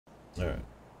All right.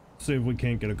 See if we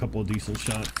can't get a couple of decent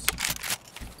shots.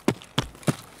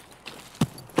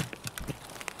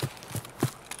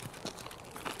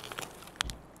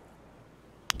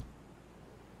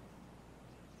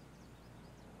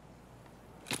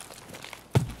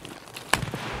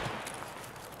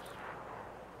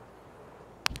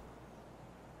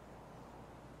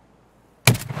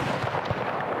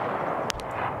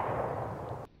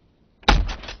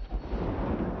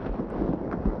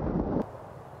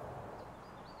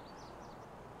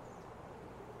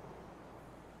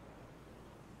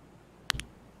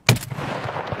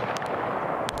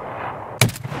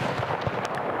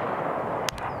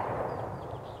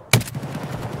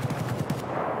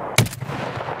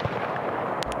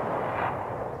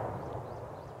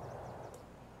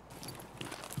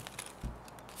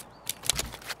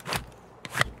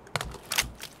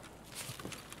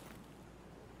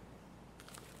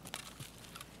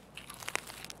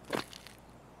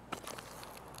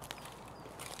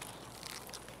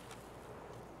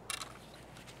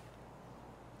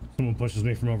 Someone pushes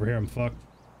me from over here, I'm fucked.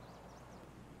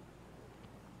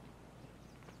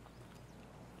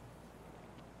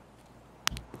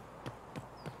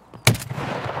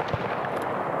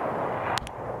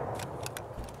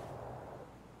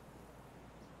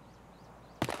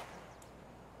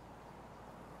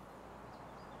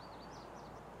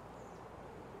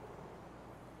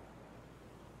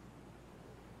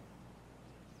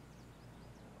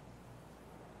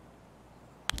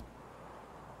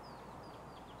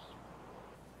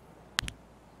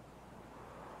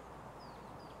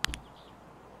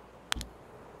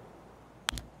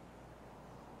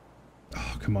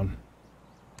 Come on.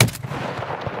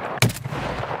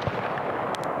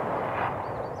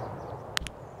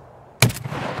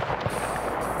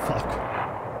 Fuck.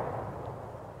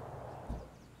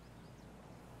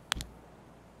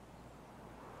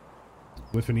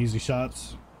 Whiffing easy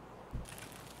shots.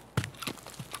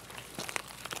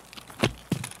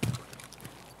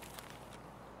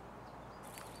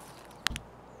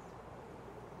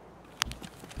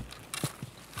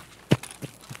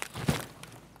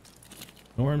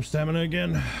 No arm stamina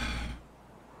again.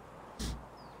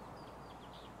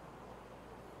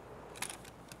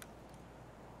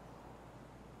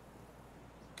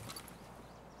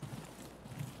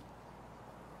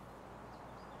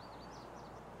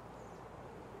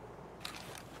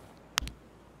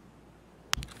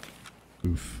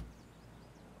 Oof.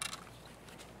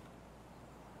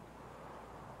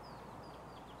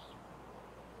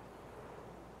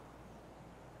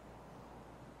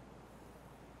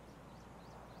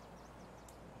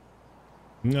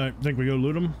 I think we go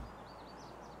loot them.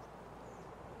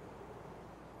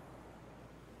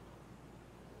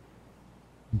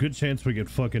 Good chance we get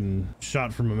fucking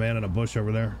shot from a man in a bush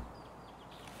over there.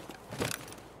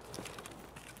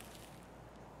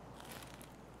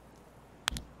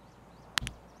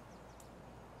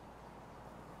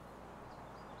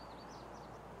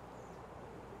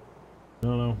 I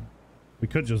don't know. We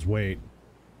could just wait.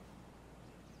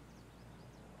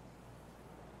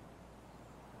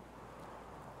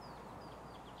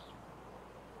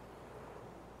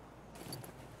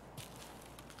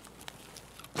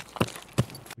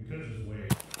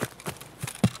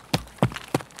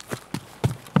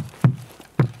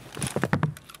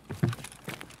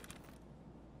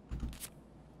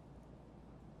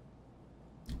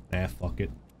 Ah, fuck it.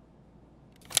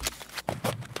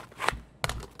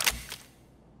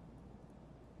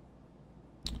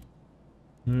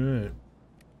 All right.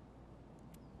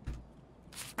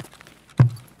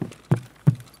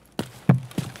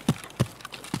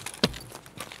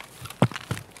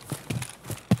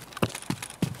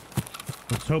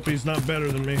 Let's hope he's not better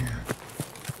than me.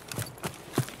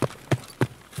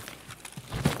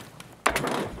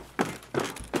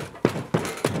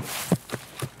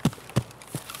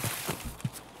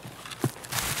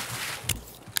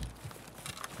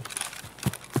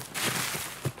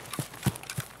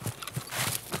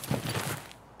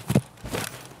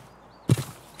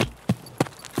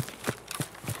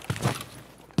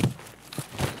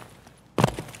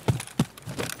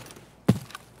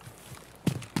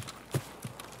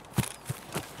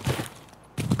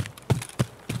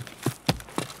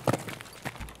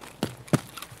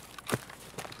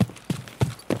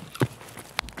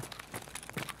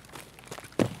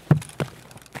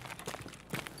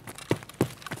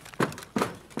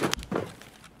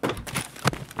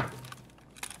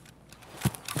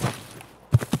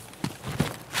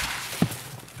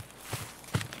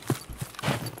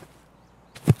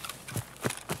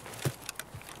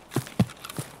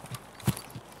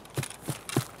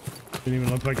 Didn't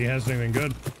even look like he has anything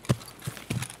good.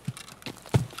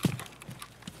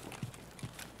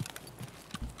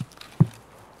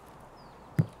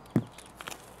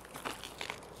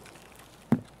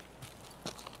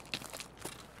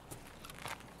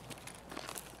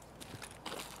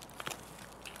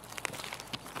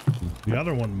 The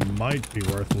other one might be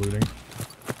worth looting.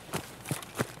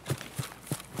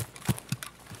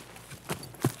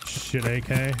 Shit,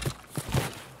 AK.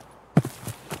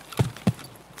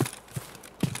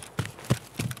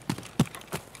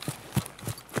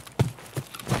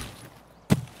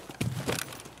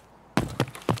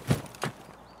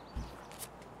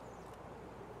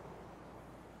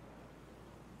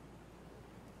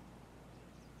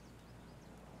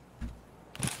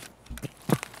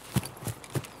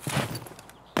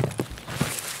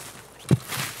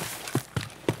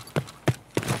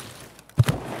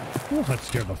 Oh, that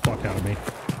scared the fuck out of me.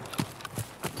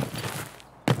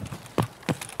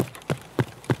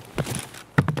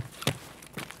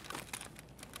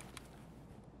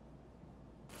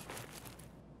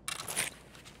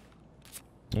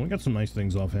 Well, we got some nice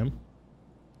things off him.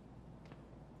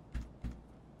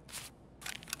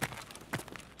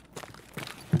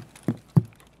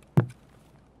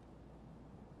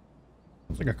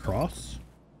 It's like a cross.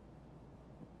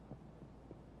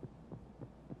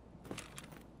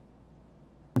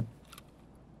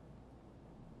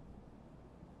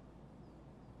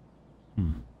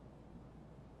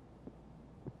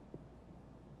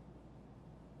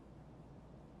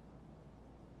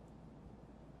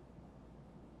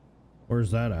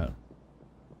 Where's that at?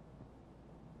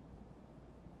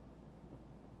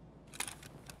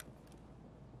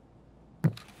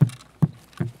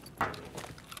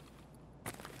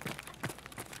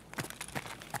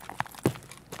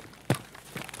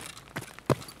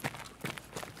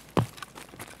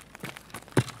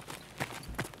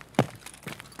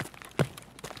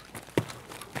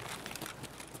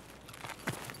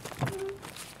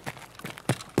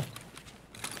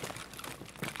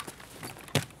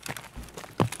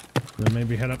 Then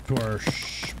maybe head up to our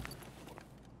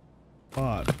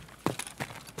spot.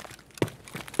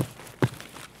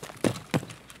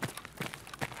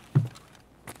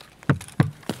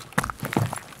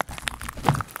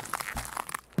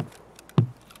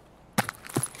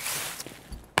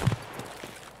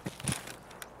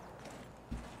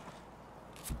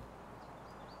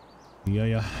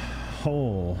 Yeah.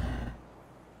 Oh.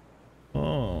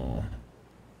 Oh.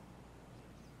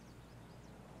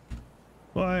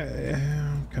 Well,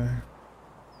 okay.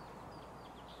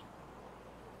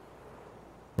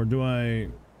 Or do I...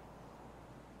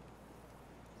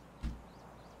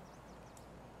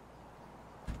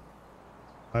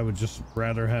 I would just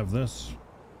rather have this,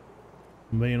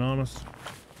 if I'm being honest.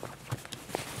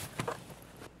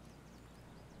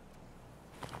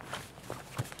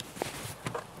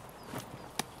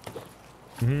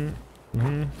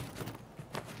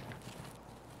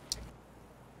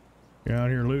 You're out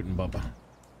here looting, Bubba.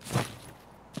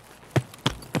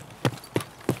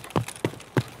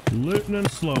 Looting and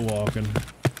slow walking.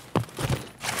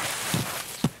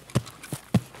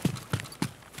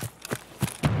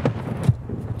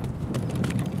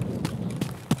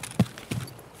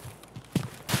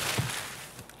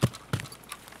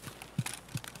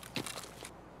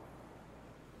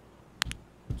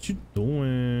 What you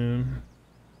doing?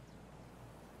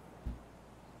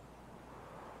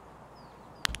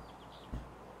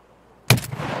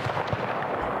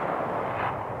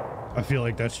 I feel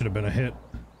like that should have been a hit.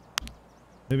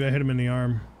 Maybe I hit him in the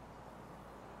arm.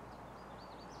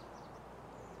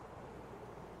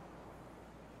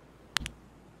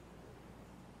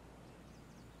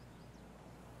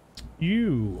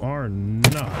 You are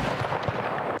not.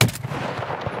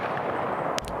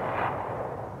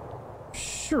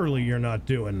 Surely you're not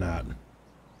doing that.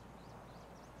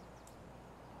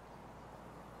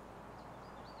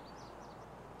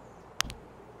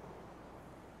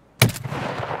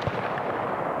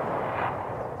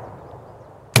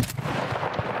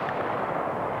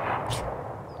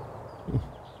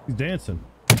 He's dancing.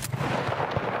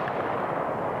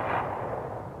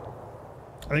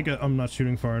 I think I'm not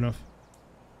shooting far enough.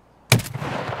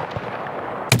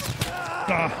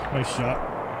 Ah, nice shot.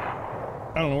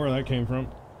 I don't know where that came from.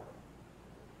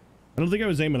 I don't think I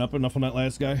was aiming up enough on that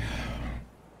last guy.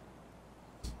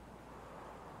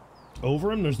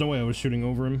 Over him? There's no way I was shooting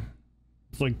over him.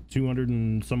 It's like 200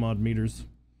 and some odd meters.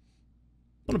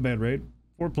 Not a bad raid.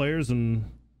 4 players and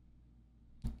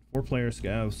 4 player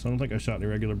scavs. I don't think I shot any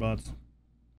regular bots.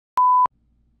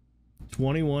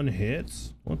 21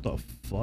 hits? What the fuck?